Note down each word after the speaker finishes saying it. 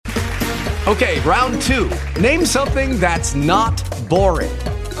Okay, round two. Name something that's not boring.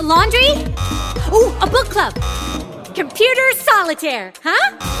 A laundry? Ooh, a book club. Computer solitaire,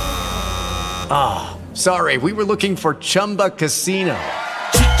 huh? Ah, sorry, we were looking for Chumba Casino.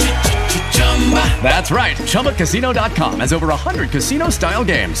 That's right, ChumbaCasino.com has over 100 casino-style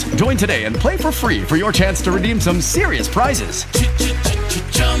games. Join today and play for free for your chance to redeem some serious prizes.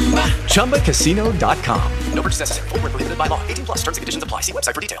 ChumbaCasino.com. No purchase necessary. Void where prohibited by law. 18+ terms and conditions apply. See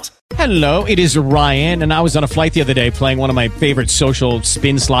website for details. Hello, it is Ryan, and I was on a flight the other day playing one of my favorite social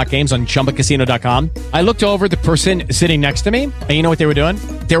spin slot games on ChumbaCasino.com. I looked over at the person sitting next to me, and you know what they were doing?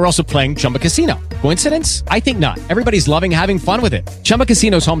 They were also playing Chumba Casino. Coincidence? I think not. Everybody's loving having fun with it. Chumba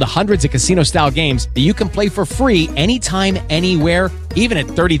Casino is home to hundreds of casino-style games that you can play for free anytime, anywhere, even at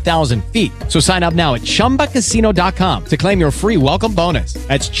 30,000 feet. So sign up now at ChumbaCasino.com to claim your free welcome bonus.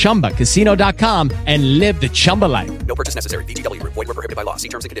 That's ChumbaCasino.com and live the Chumba life. No purchase necessary. VGW. Void where prohibited by law. See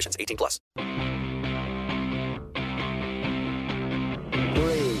terms and conditions. 18+. 3,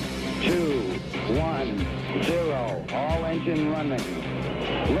 2, 1, 0. All engine running.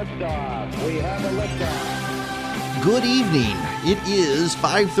 Liftoff. We have a liftoff. Good evening. It is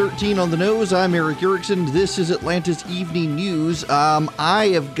 5:13 on the nose. I'm Eric Erickson. This is Atlanta's Evening News.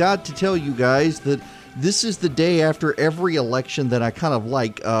 I have got to tell you guys that this is the day after every election that I kind of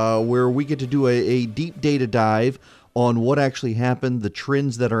like, where we get to do a deep data dive on what actually happened, the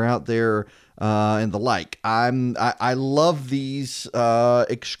trends that are out there, and the like. I love these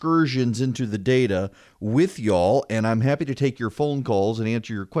excursions into the data with y'all, and I'm happy to take your phone calls and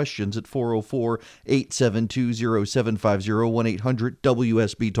answer your questions at 404-872-0750,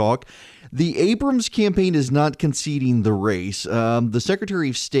 1-800-WSB-TALK. The Abrams campaign is not conceding the race. The Secretary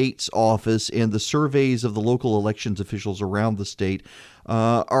of State's office and the surveys of the local elections officials around the state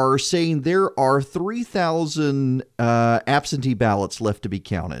are saying there are 3,000 absentee ballots left to be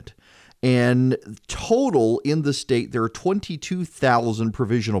counted. And total in the state, there are 22,000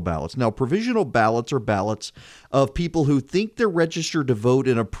 provisional ballots. Now, provisional ballots are ballots of people who think they're registered to vote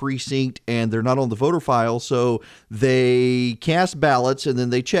in a precinct and they're not on the voter file, so they cast ballots and then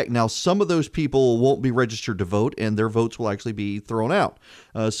they check. Now, some of those people won't be registered to vote and their votes will actually be thrown out.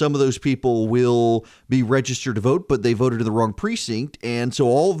 Some of those people will be registered to vote, but they voted in the wrong precinct, and so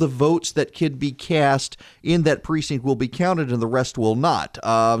all of the votes that could be cast in that precinct will be counted and the rest will not.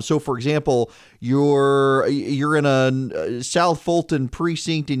 So, for example, you're in a South Fulton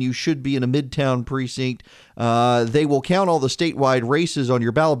precinct and you should be in a Midtown precinct. They will count all the statewide races on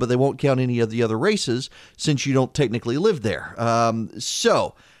your ballot, but they won't count any of the other races since you don't technically live there.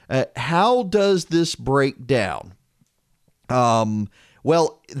 So how does this break down?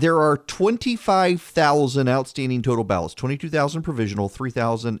 Well, there are 25,000 outstanding total ballots, 22,000 provisional,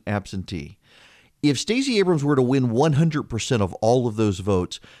 3,000 absentee. If Stacey Abrams were to win 100% of all of those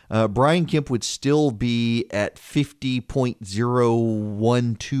votes, Brian Kemp would still be at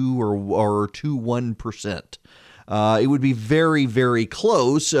 50.012 or 21%. It would be very, very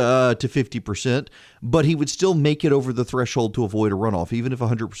close to 50%, but he would still make it over the threshold to avoid a runoff, even if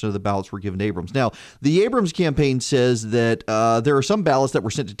 100% of the ballots were given to Abrams. Now, the Abrams campaign says that there are some ballots that were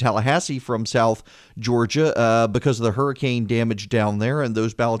sent to Tallahassee from South Georgia because of the hurricane damage down there, and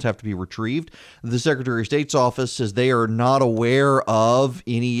those ballots have to be retrieved. The Secretary of State's office says they are not aware of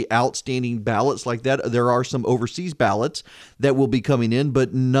any outstanding ballots like that. There are some overseas ballots that will be coming in,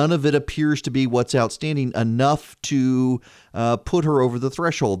 but none of it appears to be what's outstanding enough to put her over the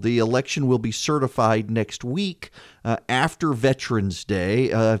threshold. The election will be certified next week after Veterans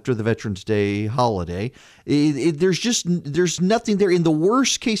Day, after the Veterans Day holiday. There's nothing there. In the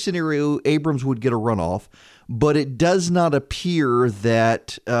worst case scenario, Abrams would get a runoff, but it does not appear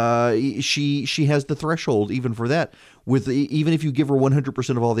that she has the threshold even for that. Even if you give her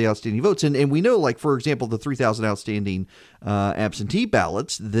 100% of all the outstanding votes. And we know, like, for example, the 3,000 outstanding absentee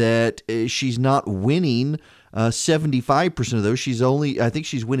ballots, that she's not winning 75% of those. I think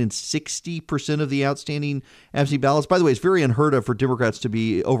she's winning 60% of the outstanding absentee ballots. By the way, it's very unheard of for Democrats to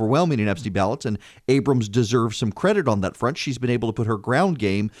be overwhelming in absentee ballots, and Abrams deserves some credit on that front. She's been able to put her ground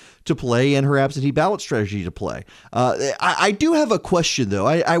game to play and her absentee ballot strategy to play. I do have a question, though.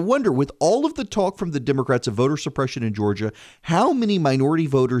 I wonder, with all of the talk from the Democrats of voter suppression in Georgia, how many minority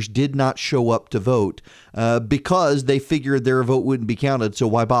voters did not show up to vote because they figured their vote wouldn't be counted, so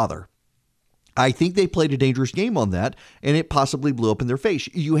why bother? I think they played a dangerous game on that, and it possibly blew up in their face.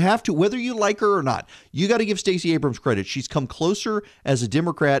 You have to, whether you like her or not, you got to give Stacey Abrams credit. She's come closer as a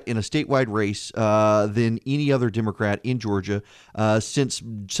Democrat in a statewide race than any other Democrat in Georgia since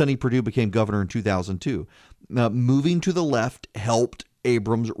Sonny Perdue became governor in 2002. Moving to the left helped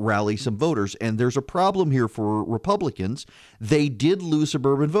Abrams rally some voters. And there's a problem here for Republicans. They did lose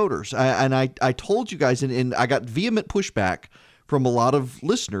suburban voters. I told you guys, and I got vehement pushback from a lot of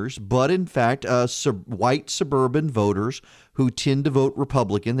listeners, but in fact, white suburban voters who tend to vote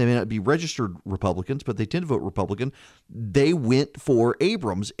Republican, they may not be registered Republicans, but they tend to vote Republican, they went for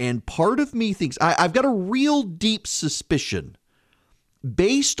Abrams. And part of me thinks, I've got a real deep suspicion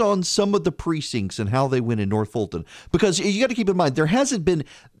based on some of the precincts and how they went in North Fulton, because you got to keep in mind,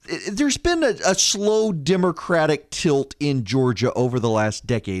 there's been a slow Democratic tilt in Georgia over the last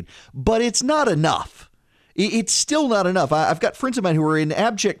decade, but it's not enough. It's still not enough. I've got friends of mine who are in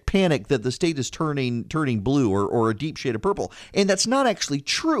abject panic that the state is turning blue or a deep shade of purple. And that's not actually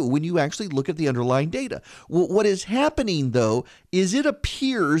true when you actually look at the underlying data. What is happening, though, is it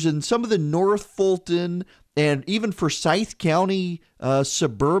appears in some of the North Fulton and even Forsyth County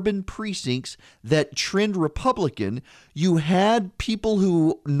suburban precincts that trend Republican, you had people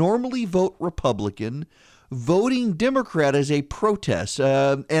who normally vote Republican voting Democrat as a protest.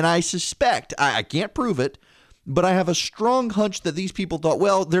 And I suspect, I can't prove it, but I have a strong hunch that these people thought,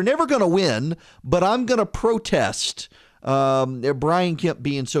 well, they're never going to win, but I'm going to protest Brian Kemp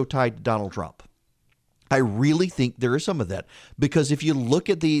being so tied to Donald Trump. I really think there is some of that, because if you look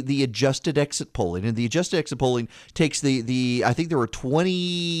at the adjusted exit polling, and the adjusted exit polling takes I think there were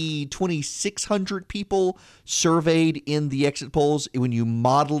 2,600 people surveyed in the exit polls. When you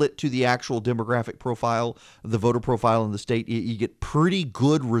model it to the actual demographic profile, the voter profile in the state, you get pretty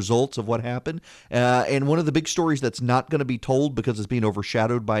good results of what happened. And one of the big stories that's not going to be told because it's being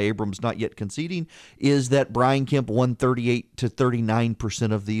overshadowed by Abrams not yet conceding is that Brian Kemp won 38 to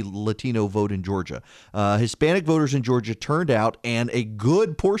 39% of the Latino vote in Georgia. Hispanic voters in Georgia turned out, and a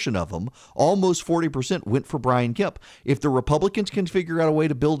good portion of them, almost 40%, went for Brian Kemp. If the Republicans can figure out a way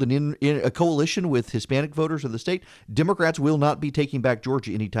to build a coalition with Hispanic voters in the state, Democrats will not be taking back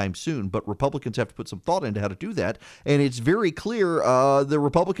Georgia anytime soon, but Republicans have to put some thought into how to do that. And it's very clear the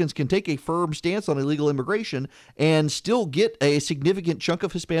Republicans can take a firm stance on illegal immigration and still get a significant chunk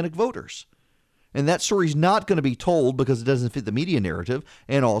of Hispanic voters. And that story's not going to be told because it doesn't fit the media narrative,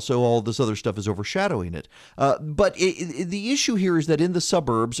 and also all this other stuff is overshadowing it. But the issue here is that in the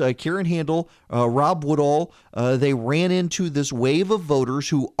suburbs, Karen Handel, Rob Woodall, they ran into this wave of voters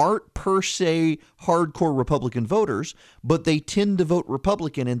who aren't per se hardcore Republican voters, but they tend to vote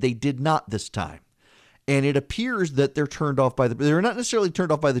Republican, and they did not this time. And it appears that they're they're not necessarily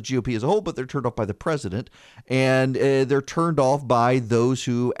turned off by the GOP as a whole, but they're turned off by the president. And they're turned off by those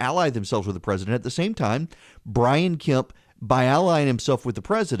who ally themselves with the president. At the same time, Brian Kemp, by allying himself with the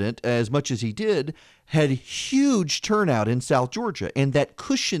president as much as he did, had huge turnout in South Georgia. And that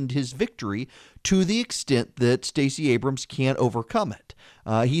cushioned his victory to the extent that Stacey Abrams can't overcome it.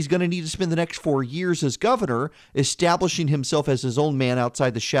 He's going to need to spend the next 4 years as governor establishing himself as his own man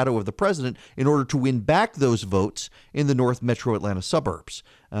outside the shadow of the president in order to win back those votes in the North Metro Atlanta suburbs.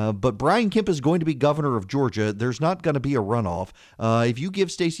 But Brian Kemp is going to be governor of Georgia. There's not going to be a runoff. If you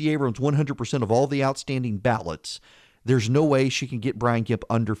give Stacey Abrams 100% of all the outstanding ballots, there's no way she can get Brian Kemp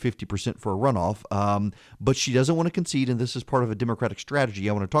under 50% for a runoff, but she doesn't want to concede, and this is part of a Democratic strategy.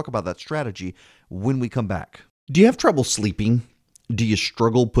 I want to talk about that strategy when we come back. Do you have trouble sleeping? Do you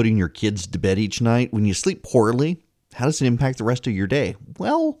struggle putting your kids to bed each night? When you sleep poorly, how does it impact the rest of your day?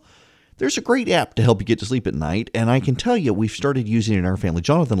 Well, there's a great app to help you get to sleep at night, and I can tell you we've started using it in our family.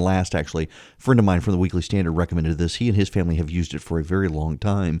 Jonathan Last, actually, a friend of mine from the Weekly Standard, recommended this. He and his family have used it for a very long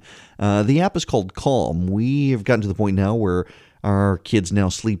time. The app is called Calm. We have gotten to the point now where our kids now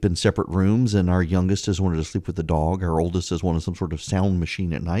sleep in separate rooms, and our youngest has wanted to sleep with the dog. Our oldest has wanted some sort of sound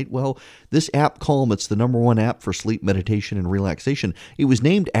machine at night. Well, this app, Calm, it's the #1 app for sleep, meditation, and relaxation. It was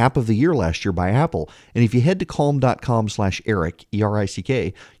named App of the Year last year by Apple. And if you head to calm.com/Eric,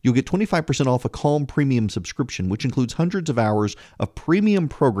 ERICK, you'll get 25% off a Calm Premium subscription, which includes hundreds of hours of premium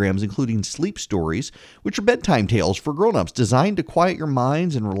programs, including Sleep Stories, which are bedtime tales for grown-ups designed to quiet your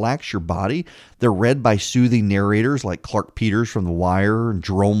minds and relax your body. They're read by soothing narrators like Clark Peters from The Wire and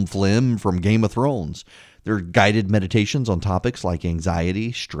Jerome Flynn from Game of Thrones. There are guided meditations on topics like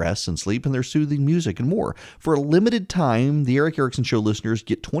anxiety, stress, and sleep, and there's soothing music and more. For a limited time, the Eric Erickson Show listeners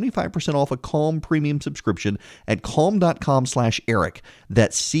get 25% off a Calm Premium subscription at calm.com/Eric.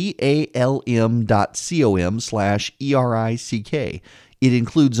 That's calm.com/ERICK. It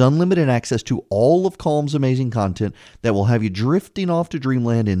includes unlimited access to all of Calm's amazing content that will have you drifting off to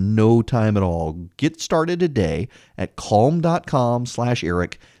dreamland in no time at all. Get started today at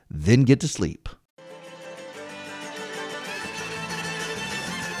calm.com/Eric, then get to sleep.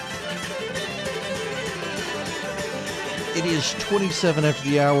 It is 27 after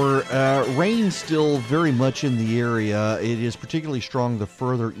the hour. Rain still very much in the area. It is particularly strong the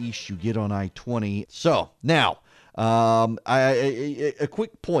further east you get on I-20. So, now, a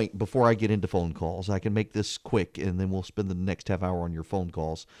quick point before I get into phone calls. I can make this quick, and then we'll spend the next half hour on your phone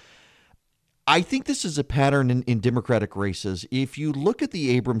calls. I think this is a pattern in Democratic races. If you look at the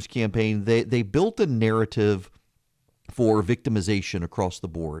Abrams campaign, they built a narrative for victimization across the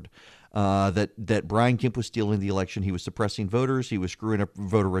board. That Brian Kemp was stealing the election. He was suppressing voters. He was screwing up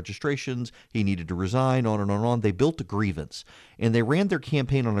voter registrations. He needed to resign, on and on and on. They built a grievance, and they ran their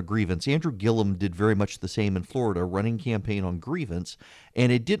campaign on a grievance. Andrew Gillum did very much the same in Florida, running campaign on grievance,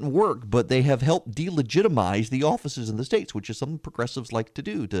 and it didn't work, but they have helped delegitimize the offices in the states, which is something progressives like to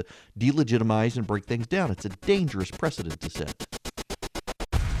do, to delegitimize and break things down. It's a dangerous precedent to set.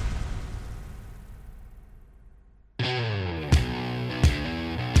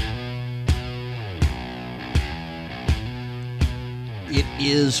 It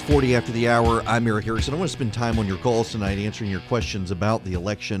is 40 after the hour. I'm Eric Harrison. I want to spend time on your calls tonight answering your questions about the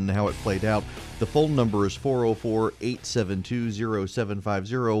election, how it played out. The phone number is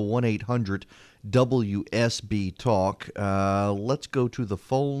 404-872-0750, 1-800-WSB-TALK. Let's go to the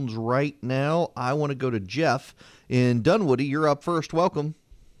phones right now. I want to go to Jeff in Dunwoody. You're up first. Welcome.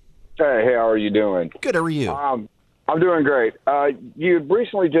 Hey, how are you doing? Good. How are you? I'm doing great. You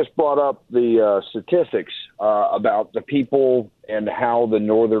recently just brought up the statistics about the people and how the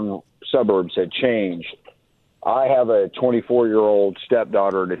northern suburbs had changed. I have a 24-year-old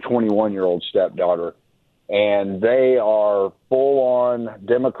stepdaughter and a 21-year-old stepdaughter, and they are full-on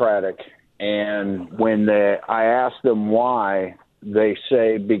Democratic. And when I ask them why, they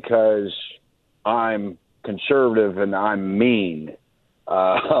say because I'm conservative and I'm mean.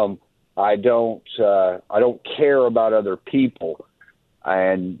 I don't care about other people.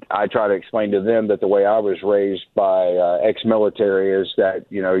 And I try to explain to them that the way I was raised by ex-military is that,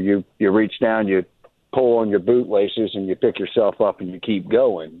 you reach down, you pull on your bootlaces and you pick yourself up and you keep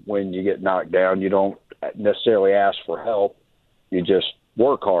going. When you get knocked down, you don't necessarily ask for help. You just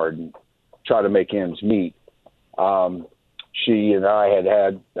work hard and try to make ends meet. She and I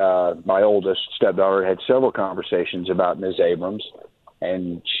had my oldest stepdaughter had several conversations about Ms. Abrams.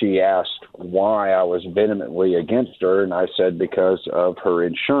 And she asked why I was vehemently against her, and I said because of her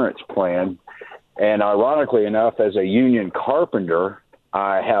insurance plan. And ironically enough, as a union carpenter,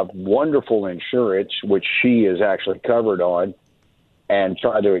 I have wonderful insurance, which she is actually covered on, and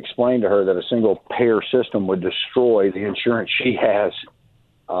tried to explain to her that a single-payer system would destroy the insurance she has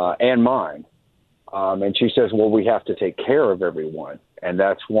and mine. And she says, well, we have to take care of everyone. And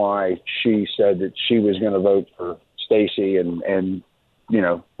that's why she said that she was going to vote for Stacey and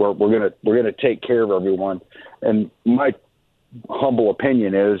we're gonna take care of everyone. And my humble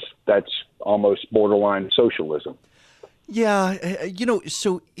opinion is that's almost borderline socialism. Yeah,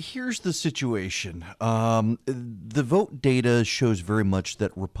 so here's the situation. The vote data shows very much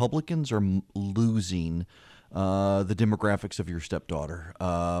that Republicans are losing the demographics of your stepdaughter.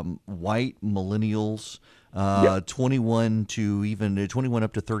 White millennials, 21 to even 21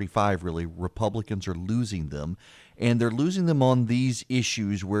 up to 35, really, Republicans are losing them. And they're losing them on these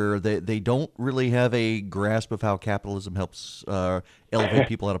issues where they don't really have a grasp of how capitalism helps elevate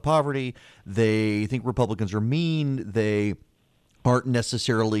people out of poverty. They think Republicans are mean. They aren't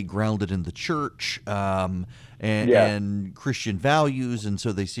necessarily grounded in the church and Christian values, and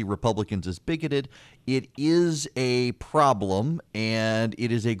so they see Republicans as bigoted. It is a problem, and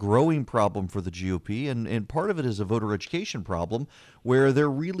it is a growing problem for the GOP, and part of it is a voter education problem where they're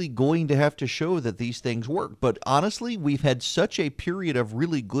really going to have to show that these things work. But honestly, we've had such a period of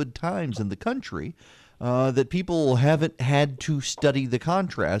really good times in the country that people haven't had to study the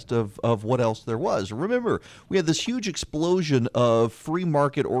contrast of what else there was. Remember, we had this huge explosion of free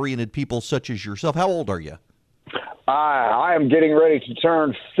market-oriented people such as yourself. How old are you? I am getting ready to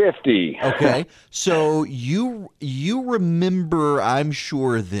turn 50. Okay, so you remember, I'm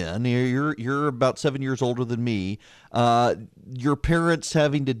sure then, you're about 7 years older than me, your parents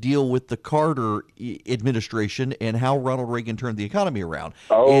having to deal with the Carter administration and how Ronald Reagan turned the economy around.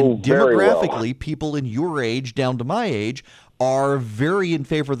 And demographically, people in your age down to my age are very in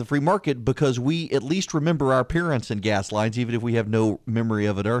favor of the free market because we at least remember our parents and gas lines, even if we have no memory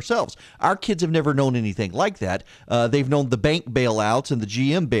of it ourselves. Our kids have never known anything like that. They've known the bank bailouts and the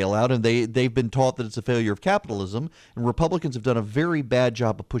GM bailout, and they've been taught that it's a failure of capitalism. And Republicans have done a very bad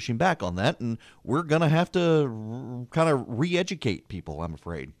job of pushing back on that, and we're going to have to kind of re-educate people, I'm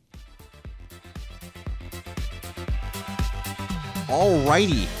afraid. All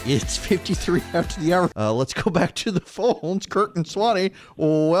righty, it's 53 after the hour. Let's go back to the phones. Kirk and Swanee,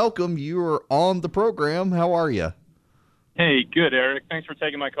 welcome. You are on the program. How are you? Hey, good, Eric. Thanks for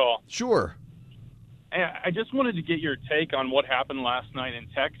taking my call. Sure. Hey, I just wanted to get your take on what happened last night in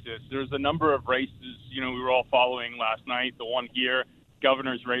Texas. There's a number of races, we were all following last night. The one here,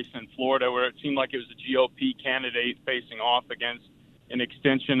 governor's race in Florida, where it seemed like it was a GOP candidate facing off against an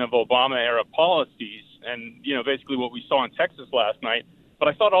extension of Obama-era policies. And, basically what we saw in Texas last night. But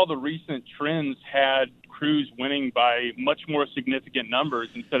I thought all the recent trends had Cruz winning by much more significant numbers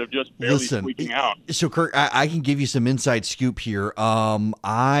instead of just barely squeaking out. So, Kirk, I can give you some inside scoop here.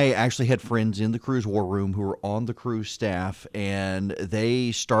 I actually had friends in the Cruz war room who were on the Cruz staff, and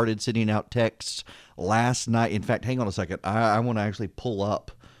they started sending out texts last night. In fact, hang on a second. I want to actually pull up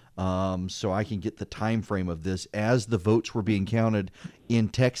so I can get the time frame of this. As the votes were being counted in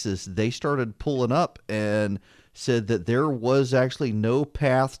Texas, they started pulling up and said that there was actually no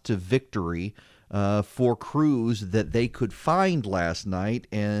path to victory for Cruz that they could find last night,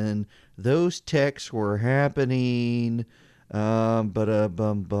 and those texts were happening. They were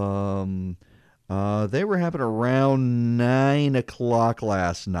happening around 9 o'clock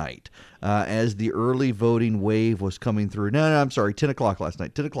last night as the early voting wave was coming through. No, I'm sorry, 10 o'clock last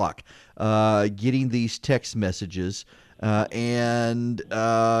night. 10 o'clock, getting these text messages. And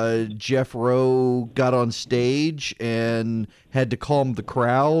Jeff Rowe got on stage and had to calm the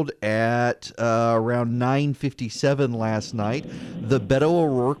crowd at around 9:57 last night. The Beto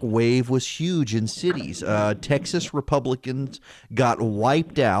O'Rourke wave was huge in cities. Texas Republicans got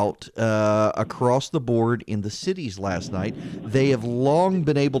wiped out across the board in the cities last night. They have long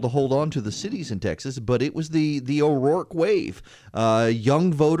been able to hold on to the cities in Texas, but it was the O'Rourke wave.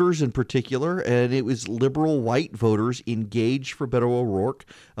 Young voters in particular, and it was liberal white voters engaged for Beto O'Rourke,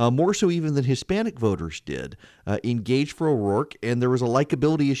 more so even than Hispanic voters did, engaged for O'Rourke. And there was a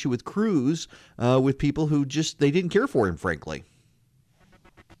likability issue with Cruz with people who just, they didn't care for him, frankly.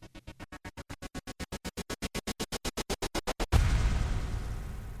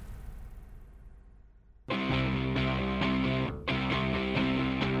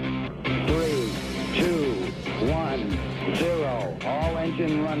 Three, two, 1, 0. All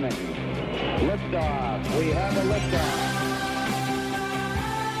engine running. Liftoff. We have a liftoff.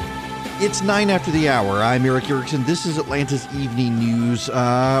 It's 9 after the hour. I'm Eric Erickson. This is Atlanta's Evening News.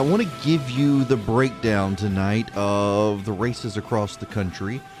 I want to give you the breakdown tonight of the races across the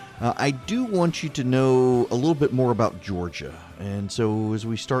country. I do want you to know a little bit more about Georgia. And so as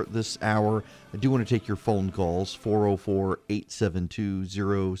we start this hour, I do want to take your phone calls,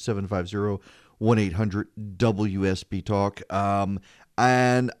 404-872-0750, 1-800-WSB-TALK.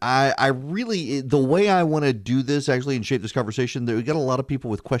 And I really, the way I want to do this actually and shape this conversation, we got a lot of people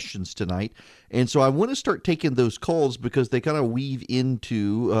with questions tonight. And so I want to start taking those calls because they kind of weave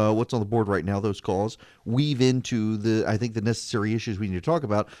into what's on the board right now. Those calls weave into I think the necessary issues we need to talk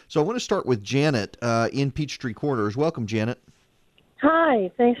about. So I want to start with Janet in Peachtree Corners. Welcome, Janet.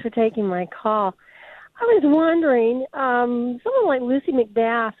 Hi, thanks for taking my call. I was wondering, someone like Lucy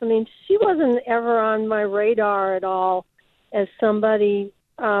McBath, I mean, she wasn't ever on my radar at all as somebody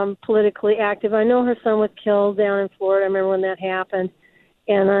politically active. I know her son was killed down in Florida. I remember when that happened.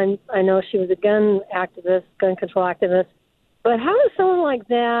 And I know she was a gun control activist. But how does someone like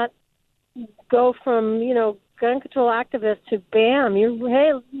that go from, gun control activist to bam,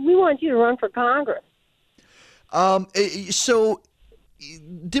 hey, we want you to run for Congress? So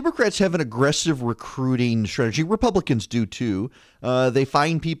Democrats have an aggressive recruiting strategy. Republicans do too. They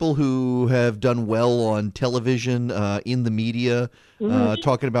find people who have done well on television, in the media,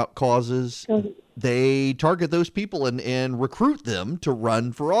 talking about causes. They target those people and recruit them to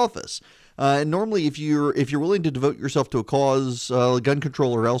run for office. And normally, if you're willing to devote yourself to a cause, gun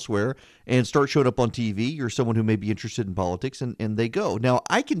control or elsewhere, and start showing up on TV, you're someone who may be interested in politics, and they go. Now,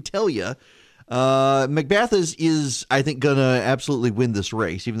 I can tell you, McBath is I think, going to absolutely win this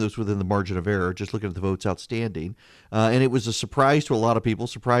race, even though it's within the margin of error, just looking at the votes outstanding. And it was a surprise to a lot of people,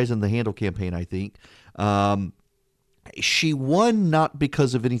 surprise in the Handle campaign, I think. She won not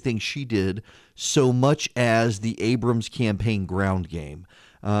because of anything she did so much as the Abrams campaign ground game.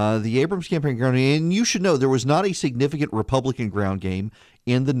 The Abrams campaign ground game, and you should know there was not a significant Republican ground game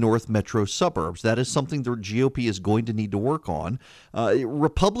in the North Metro suburbs. That is something the GOP is going to need to work on.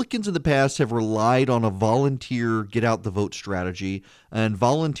 Republicans in the past have relied on a volunteer get-out-the-vote strategy and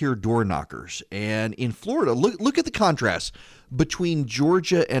volunteer door knockers. And in Florida, look at the contrast between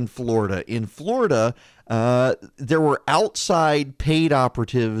Georgia and Florida. In Florida, there were outside paid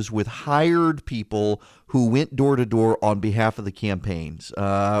operatives with hired people who went door to door on behalf of the campaigns.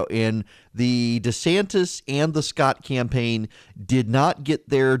 And the DeSantis and the Scott campaign did not get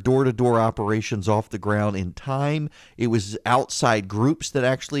their door-to-door operations off the ground in time. It was outside groups that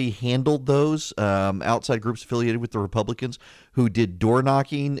actually handled those, outside groups affiliated with the Republicans who did door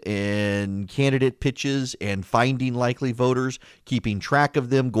knocking and candidate pitches and finding likely voters, keeping track of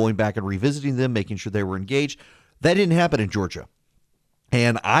them, going back and revisiting them, making sure they were engaged. That didn't happen in Georgia.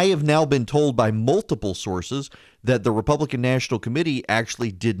 And I have now been told by multiple sources that the Republican National Committee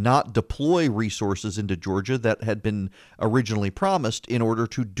actually did not deploy resources into Georgia that had been originally promised in order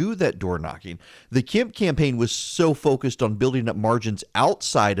to do that door knocking. The Kemp campaign was so focused on building up margins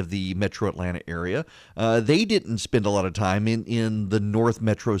outside of the metro Atlanta area. They didn't spend a lot of time in the North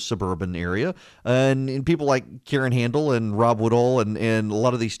Metro suburban area. And people like Karen Handel and Rob Woodall and a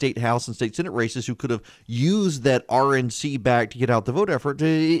lot of these state House and state Senate races who could have used that RNC back to get out the vote effort,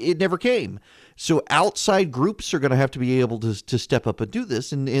 it never came. So outside groups are going to have to be able to step up and do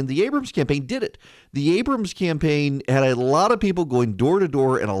this. And the Abrams campaign did it. The Abrams campaign had a lot of people going door to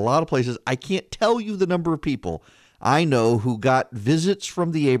door in a lot of places. I can't tell you the number of people I know who got visits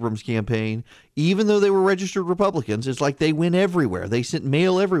from the Abrams campaign, even though they were registered Republicans. It's like they went everywhere. They sent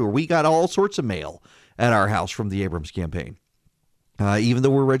mail everywhere. We got all sorts of mail at our house from the Abrams campaign, even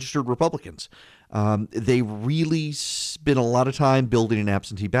though we're registered Republicans. They really spent a lot of time building an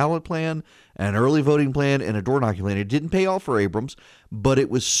absentee ballot plan, an early voting plan, and a door knocking plan. It didn't pay off for Abrams, but it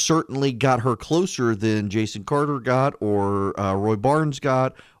was certainly got her closer than Jason Carter got or Roy Barnes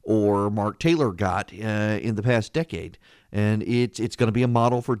got or Mark Taylor got in the past decade. And it's going to be a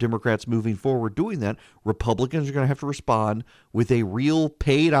model for Democrats moving forward doing that. Republicans are going to have to respond with a real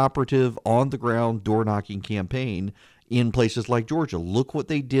paid operative on the ground door knocking campaign in places like Georgia. Look what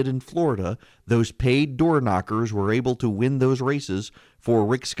they did in Florida. Those paid door knockers were able to win those races for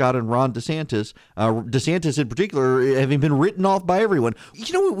Rick Scott and Ron DeSantis. DeSantis in particular, having been written off by everyone.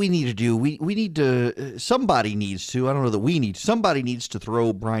 You know what we need to do? We need to, somebody needs to, I don't know that we need, somebody needs to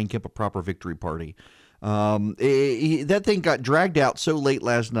throw Brian Kemp a proper victory party. That thing got dragged out so late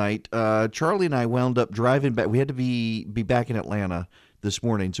last night. Charlie and I wound up driving back. We had to be back in Atlanta this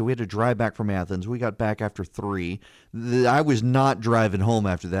morning, so we had to drive back from Athens. We got back after 3. I was not driving home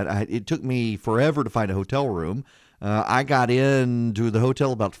after that. It took me forever to find a hotel room. I got into the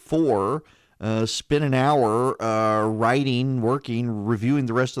hotel about 4, spent an hour writing, working, reviewing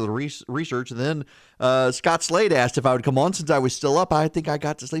the rest of the research. And then Scott Slade asked if I would come on since I was still up. I think I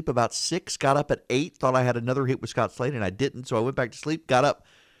got to sleep about 6, got up at 8, thought I had another hit with Scott Slade, and I didn't. So I went back to sleep, got up,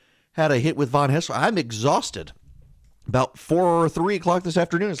 had a hit with Von Hessler. I'm exhausted. About 4 or 3 o'clock this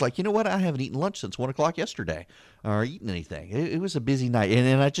afternoon, it's like, you know what? I haven't eaten lunch since 1 o'clock yesterday or eaten anything. It was a busy night.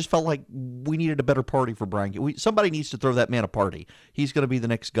 And I just felt like we needed a better party for Brian. Somebody needs to throw that man a party. He's going to be the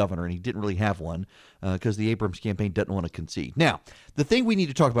next governor, and he didn't really have one because the Abrams campaign doesn't want to concede. Now, the thing we need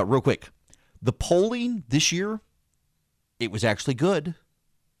to talk about real quick, the polling this year, it was actually good.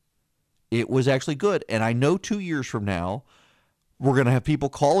 It was actually good. And I know 2 years from now, we're going to have people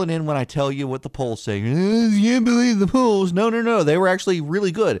calling in when I tell you what the polls say. You can't believe the polls. No. They were actually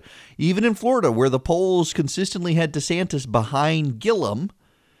really good. Even in Florida, where the polls consistently had DeSantis behind Gillum,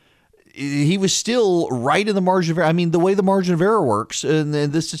 he was still right in the margin of error. I mean, the way the margin of error works and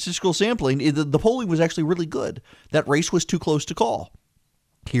the statistical sampling, the polling was actually really good. That race was too close to call.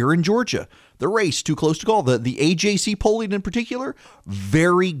 Here in Georgia, the race too close to call. The AJC polling in particular,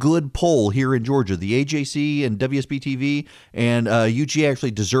 very good poll here in Georgia. The AJC and WSB-TV and UG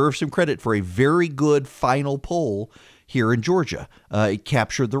actually deserve some credit for a very good final poll here in Georgia. It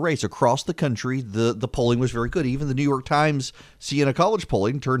captured the race across the country. The polling was very good. Even the New York Times Siena College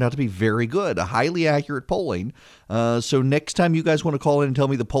polling turned out to be very good, a highly accurate polling. So next time you guys want to call in and tell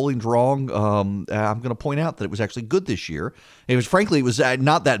me the polling's wrong, I'm going to point out that it was actually good this year. It was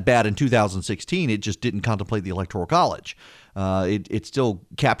not that bad in 2016. It just didn't contemplate the Electoral College. It still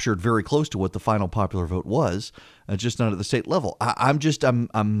captured very close to what the final popular vote was, just not at the state level. I'm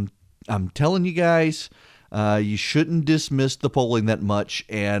telling you guys. You shouldn't dismiss the polling that much.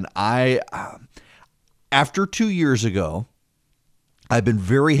 And after 2 years ago, I've been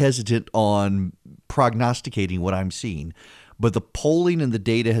very hesitant on prognosticating what I'm seeing. But the polling and the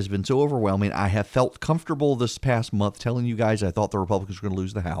data has been so overwhelming. I have felt comfortable this past month telling you guys I thought the Republicans were going to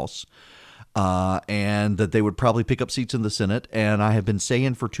lose the House and that they would probably pick up seats in the Senate. And I have been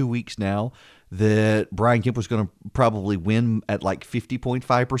saying for 2 weeks now that Brian Kemp was going to probably win at like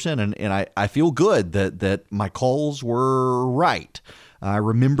 50.5%. And I feel good that my calls were right. I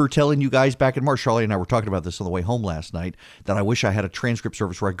remember telling you guys back in March, Charlie and I were talking about this on the way home last night, that I wish I had a transcript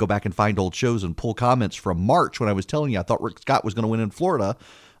service where I could go back and find old shows and pull comments from March when I was telling you I thought Rick Scott was going to win in Florida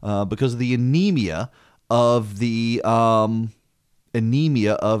because of the anemia of the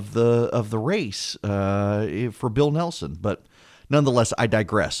anemia of the race for Bill Nelson. But nonetheless, I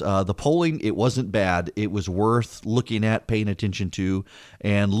digress. The polling, it wasn't bad. It was worth looking at, paying attention to,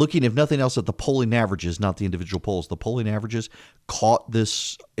 and looking, if nothing else, at the polling averages, not the individual polls. The polling averages caught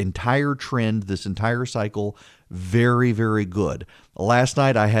this entire trend, this entire cycle, very, very good. Last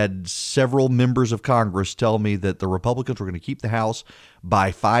night, I had several members of Congress tell me that the Republicans were going to keep the House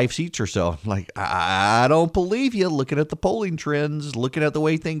by 5 seats or so. Like, I don't believe you. Looking at the polling trends, looking at the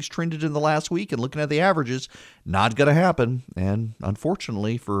way things trended in the last week, and looking at the averages, not going to happen. And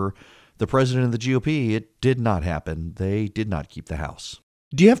unfortunately for the president and the GOP, it did not happen. They did not keep the House.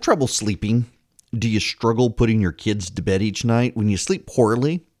 Do you have trouble sleeping? Do you struggle putting your kids to bed each night? When you sleep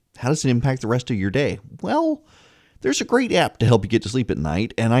poorly, how does it impact the rest of your day? Well, there's a great app to help you get to sleep at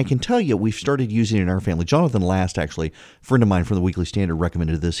night, and I can tell you we've started using it in our family. Jonathan Last, actually, a friend of mine from the Weekly Standard,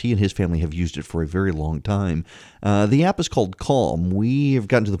 recommended this. He and his family have used it for a very long time. The app is called Calm. We have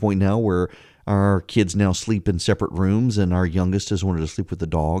gotten to the point now where our kids now sleep in separate rooms, and our youngest has wanted to sleep with the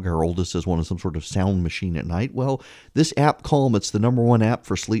dog. Our oldest has wanted some sort of sound machine at night. Well, this app, Calm, it's the #1 app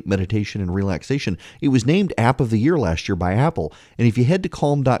for sleep, meditation, and relaxation. It was named App of the Year last year by Apple. And if you head to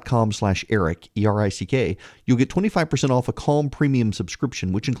calm.com/Eric, E-R-I-C-K, you'll get 25% off a Calm premium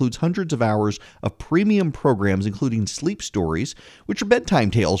subscription, which includes hundreds of hours of premium programs, including sleep stories, which are bedtime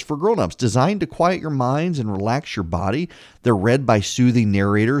tales for grown-ups designed to quiet your minds and relax your body. They're read by soothing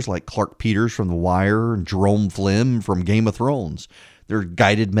narrators like Clark Peters from The Wire and Jerome Flynn from Game of Thrones. They're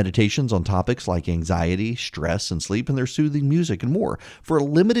guided meditations on topics like anxiety, stress, and sleep, and their soothing music and more. For a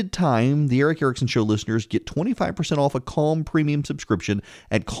limited time, the Eric Erickson Show listeners get 25% off a Calm premium subscription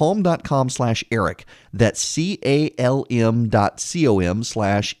at calm.com/Eric. That's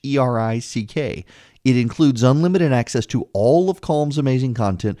calm.com/ERICK. It includes unlimited access to all of Calm's amazing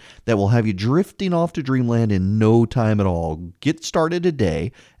content that will have you drifting off to dreamland in no time at all. Get started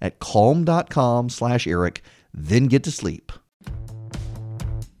today at calm.com/Eric, then get to sleep.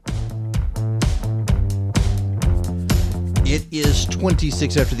 It is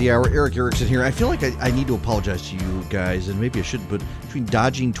 26 after the hour. Eric Erickson here. I feel like I need to apologize to you guys, and maybe I shouldn't, but between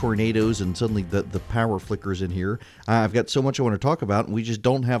dodging tornadoes and suddenly the power flickers in here, I've got so much I want to talk about, and we just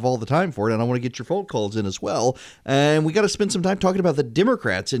don't have all the time for it, and I want to get your phone calls in as well. And we got to spend some time talking about the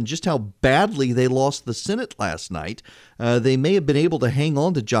Democrats and just how badly they lost the Senate last night. They may have been able to hang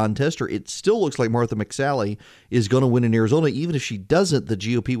on to Jon Tester. It still looks like Martha McSally is going to win in Arizona. Even if she doesn't, the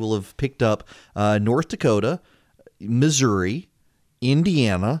GOP will have picked up North Dakota, Missouri,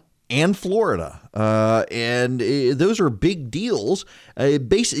 Indiana, and Florida. And those are big deals.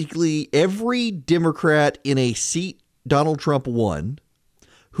 Basically, every Democrat in a seat Donald Trump won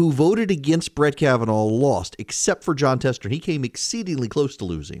who voted against Brett Kavanaugh lost, except for Jon Tester. He came exceedingly close to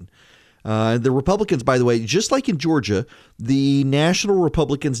losing. The Republicans, by the way, just like in Georgia, the national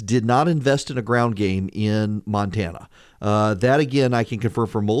Republicans did not invest in a ground game in Montana. That, again, I can confirm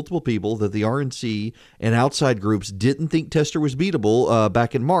for multiple people that the RNC and outside groups didn't think Tester was beatable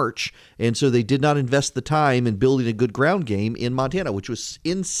back in March, and so they did not invest the time in building a good ground game in Montana, which was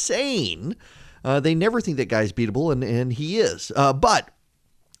insane. They never think that guy's beatable, and he is. But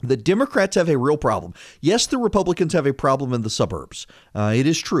the Democrats have a real problem. Yes, the Republicans have a problem in the suburbs. It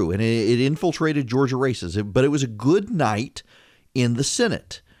is true, and it infiltrated Georgia races. But it was a good night in the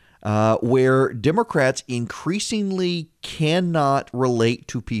Senate, where Democrats increasingly cannot relate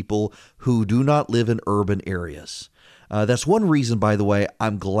to people who do not live in urban areas. That's one reason, by the way,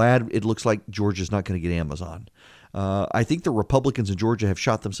 I'm glad it looks like Georgia's not going to get Amazon. I think the Republicans in Georgia have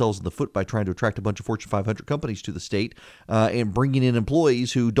shot themselves in the foot by trying to attract a bunch of Fortune 500 companies to the state and bringing in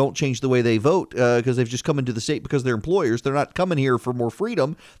employees who don't change the way they vote because they've just come into the state because they're employers. They're not coming here for more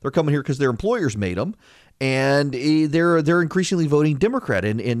freedom. They're coming here because their employers made them. And they're increasingly voting Democrat.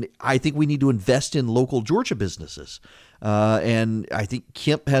 And I think we need to invest in local Georgia businesses. And I think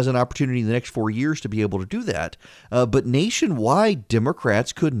Kemp has an opportunity in the next 4 years to be able to do that. But nationwide,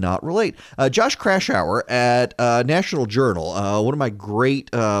 Democrats could not relate. Josh Kraushaar at National Journal, one of my great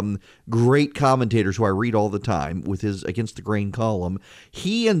commentators who I read all the time with his Against the Grain column,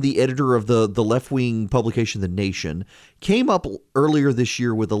 he and the editor of the left-wing publication The Nation came up earlier this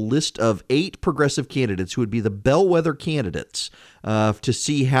year with a list of 8 progressive candidates who would be the bellwether candidates to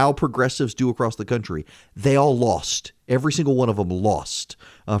see how progressives do across the country. They all lost. Every single one of them lost.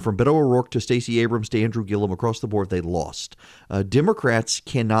 From Beto O'Rourke to Stacey Abrams to Andrew Gillum, across the board, they lost. Democrats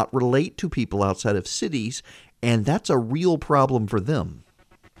cannot relate to people outside of cities, and that's a real problem for them.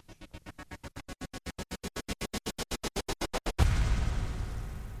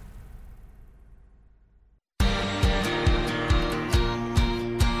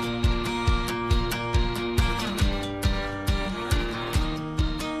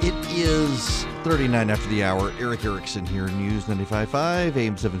 is 39 after the hour. Eric Erickson here, News 95.5,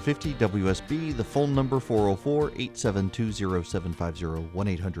 AM 750, WSB. The phone number 404-872-0750,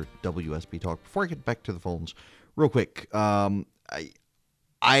 1-800-WSB Talk. Before I get back to the phones, real quick, I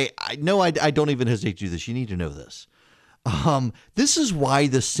know I don't even hesitate to do this. You need to know this. This is why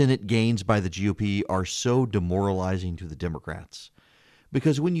the Senate gains by the GOP are so demoralizing to the Democrats.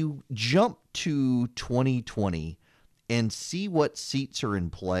 Because when you jump to 2020 and see what seats are in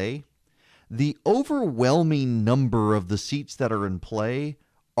play, the overwhelming number of the seats that are in play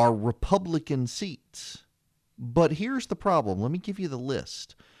are Republican seats. But here's the problem. Let me give you the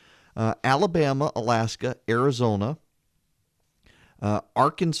list. Alabama, Alaska, Arizona,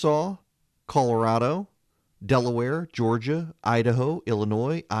 Arkansas, Colorado, Delaware, Georgia, Idaho,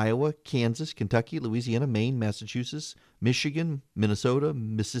 Illinois, Iowa, Kansas, Kentucky, Louisiana, Maine, Massachusetts, Michigan, Minnesota,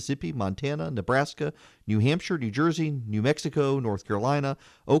 Mississippi, Montana, Nebraska, New Hampshire, New Jersey, New Mexico, North Carolina,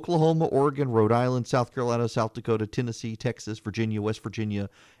 Oklahoma, Oregon, Rhode Island, South Carolina, South Dakota, Tennessee, Texas, Virginia, West Virginia,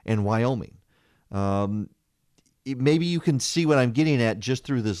 and Wyoming. Maybe you can see what I'm getting at just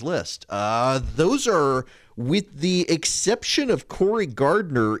through this list. Those are, with the exception of Cory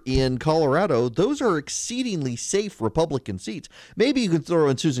Gardner in Colorado, those are exceedingly safe Republican seats. Maybe you can throw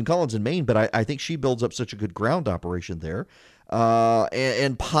in Susan Collins in Maine, but I think she builds up such a good ground operation there.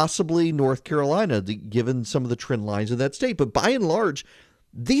 And possibly North Carolina, given some of the trend lines in that state. But by and large,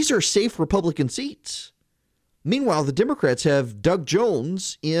 these are safe Republican seats. Meanwhile, the Democrats have Doug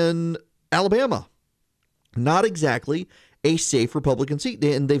Jones in Alabama. Not exactly a safe Republican seat.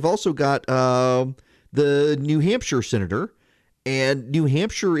 And they've also got the New Hampshire senator, and New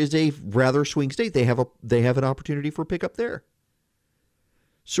Hampshire is a rather swing state. They have an opportunity for pickup there.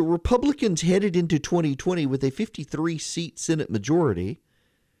 So Republicans headed into 2020 with a 53-seat Senate majority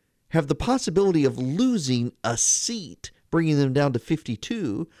have the possibility of losing a seat, bringing them down to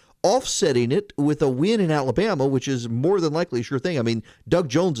 52, offsetting it with a win in Alabama, which is more than likely a sure thing. I mean, Doug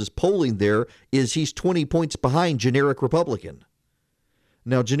Jones's polling there is he's 20 points behind generic Republican.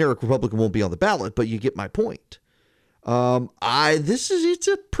 Now, generic Republican won't be on the ballot, but you get my point. It's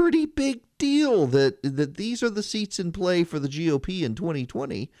a pretty big deal that these are the seats in play for the GOP in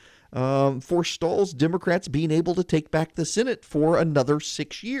 2020. Forestalls Democrats being able to take back the Senate for another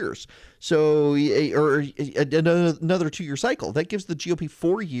 6 years. So, or another 2-year cycle. That gives the GOP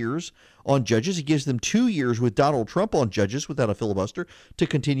 4 years on judges. It gives them 2 years with Donald Trump on judges without a filibuster to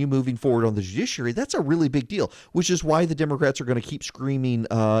continue moving forward on the judiciary. That's a really big deal, which is why the Democrats are going to keep screaming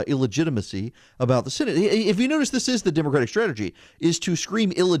illegitimacy about the Senate. If you notice, this is the Democratic strategy, is to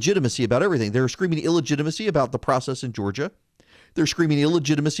scream illegitimacy about everything. They're screaming illegitimacy about the process in Georgia. They're screaming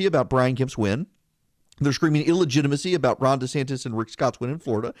illegitimacy about Brian Kemp's win. They're screaming illegitimacy about Ron DeSantis and Rick Scott's win in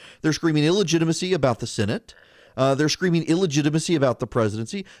Florida. They're screaming illegitimacy about the Senate. They're screaming illegitimacy about the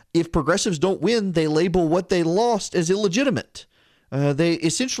presidency. If progressives don't win, they label what they lost as illegitimate. They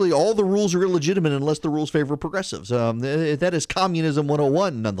essentially, all the rules are illegitimate unless the rules favor progressives. That is communism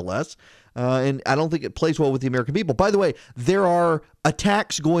 101, nonetheless. And I don't think it plays well with the American people. By the way, there are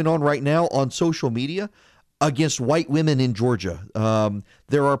attacks going on right now on social media against white women in Georgia.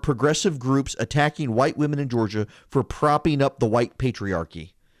 There are progressive groups attacking white women in Georgia for propping up the white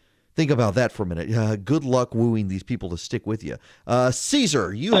patriarchy. Think about that for a minute. Good luck wooing these people to stick with you.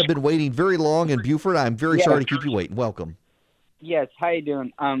 Caesar, you have been waiting very long in Beaufort. I'm very sorry to keep you waiting. Welcome. Yes, how you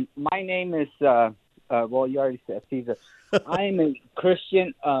doing? My name is, well, you already said Caesar. I am a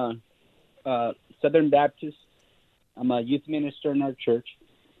Christian Southern Baptist. I'm a youth minister in our church.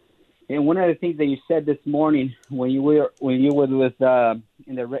 And one of the things that you said this morning when you were with in the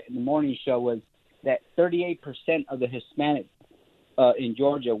morning show was that 38% of the Hispanics in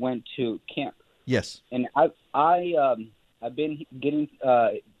Georgia went to camp. Yes. And I've been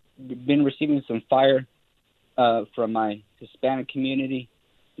been receiving some fire from my Hispanic community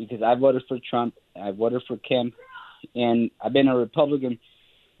because I voted for Trump, I voted for Kemp, and I've been a Republican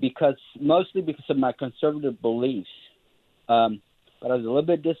mostly because of my conservative beliefs. But I was a little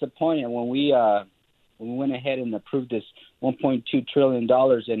bit disappointed when we went ahead and approved this $1.2 trillion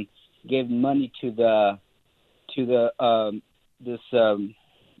and gave money to this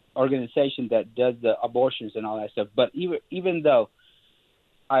organization that does the abortions and all that stuff. But even though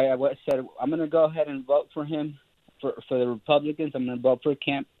I said I'm going to go ahead and vote for him for the Republicans, I'm going to vote for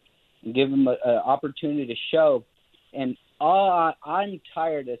Kemp and give him an opportunity to show. And I'm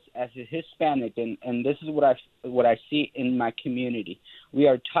tired as a Hispanic, and this is what I see in my community. We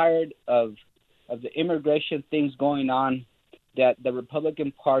are tired of the immigration things going on, that the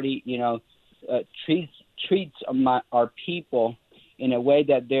Republican Party, treats our people in a way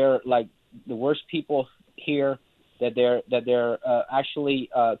that they're like the worst people here, that they're actually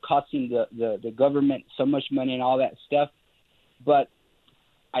costing the government so much money and all that stuff. But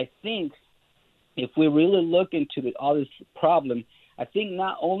I think if we really look into all this problem, I think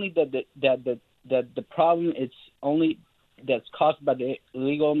not only that the problem is only that's caused by the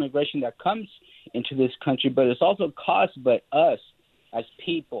illegal immigration that comes into this country, but it's also caused by us as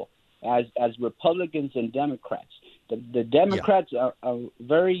people, as Republicans and Democrats. The Democrats are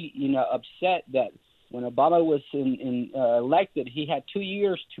very upset that when Obama was elected, he had 2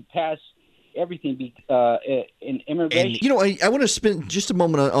 years to pass everything in immigration. And, I want to spend just a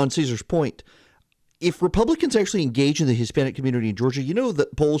moment on Caesar's point. If Republicans actually engage in the Hispanic community in Georgia,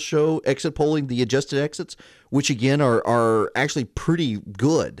 that polls show, exit polling, the adjusted exits, which again are actually pretty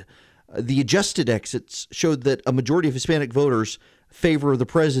good. The adjusted exits showed that a majority of Hispanic voters favor the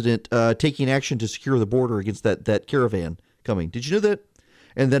president taking action to secure the border against that caravan coming. Did you know that?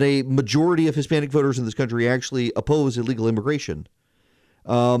 And that a majority of Hispanic voters in this country actually oppose illegal immigration.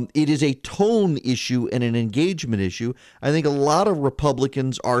 It is a tone issue and an engagement issue. I think a lot of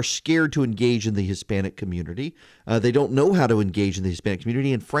Republicans are scared to engage in the Hispanic community. They don't know how to engage in the Hispanic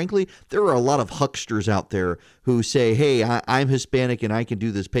community. And frankly, there are a lot of hucksters out there who say, hey, I'm Hispanic and I can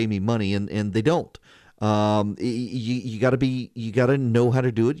do this, pay me money. And they don't. You got to know how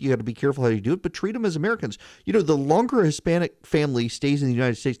to do it. You got to be careful how you do it, but treat them as Americans. The longer a Hispanic family stays in the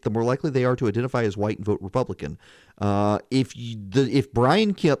United States, the more likely they are to identify as white and vote Republican. If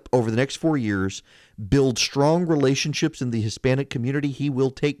Brian Kemp over the next 4 years builds strong relationships in the Hispanic community, he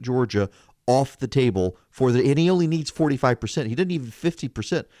will take Georgia off the table and he only needs 45%. He didn't need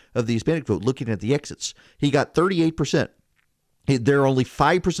 50% of the Hispanic vote. Looking at the exits, he got 38%. They're only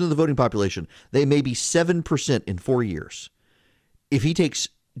 5% of the voting population. They may be 7% in 4 years. If he takes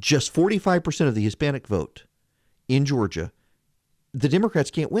just 45% of the Hispanic vote in Georgia, the Democrats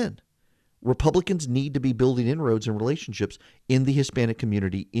can't win. Republicans need to be building inroads and relationships in the Hispanic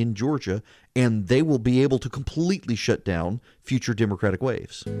community in Georgia, and they will be able to completely shut down future Democratic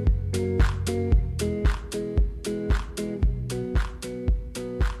waves.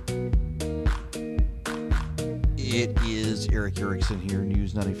 It is Eric Erickson here,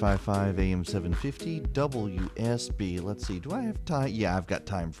 News 95.5 AM 750 WSB. Let's see, do I have time? Yeah, I've got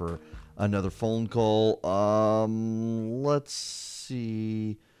time for another phone call. Let's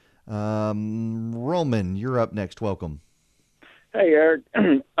see. Roman, you're up next. Welcome. Hey, Eric.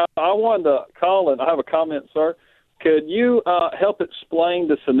 I wanted to call and I have a comment, sir. Could you help explain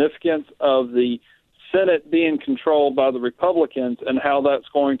the significance of the Senate being controlled by the Republicans and how that's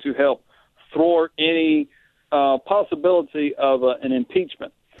going to help thwart any possibility of an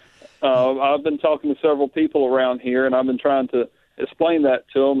impeachment? I've been talking to several people around here, and I've been trying to explain that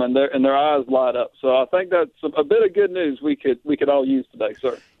to them, and their eyes light up. So I think that's a bit of good news we could all use today,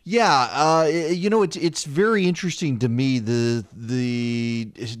 sir. Yeah, it's very interesting to me. The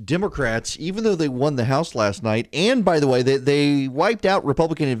Democrats, even though they won the House last night, and by the way, they wiped out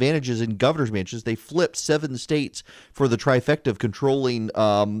Republican advantages in governor's mansions. They flipped 7 states for the trifecta of controlling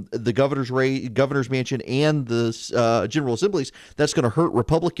the governor's mansion and the General Assemblies. That's going to hurt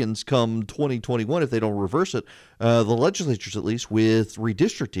Republicans come 2021 if they don't reverse it. The legislatures, at least, with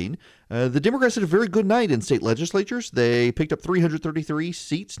redistricting. The Democrats had a very good night in state legislatures. They picked up 333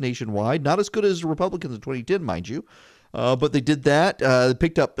 seats nationwide. Not as good as the Republicans in 2010, mind you. But they did that. They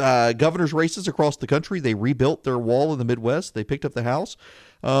picked up governor's races across the country. They rebuilt their wall in the Midwest. They picked up the House.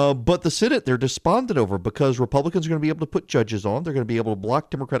 But the Senate, they're despondent over because Republicans are going to be able to put judges on. They're going to be able to block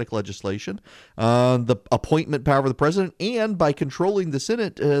Democratic legislation, the appointment power of the president, and by controlling the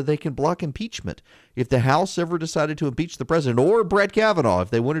Senate, they can block impeachment. If the House ever decided to impeach the president or Brett Kavanaugh, if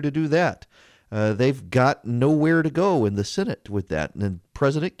they wanted to do that, they've got nowhere to go in the Senate with that. And the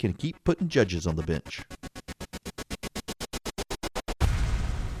president can keep putting judges on the bench.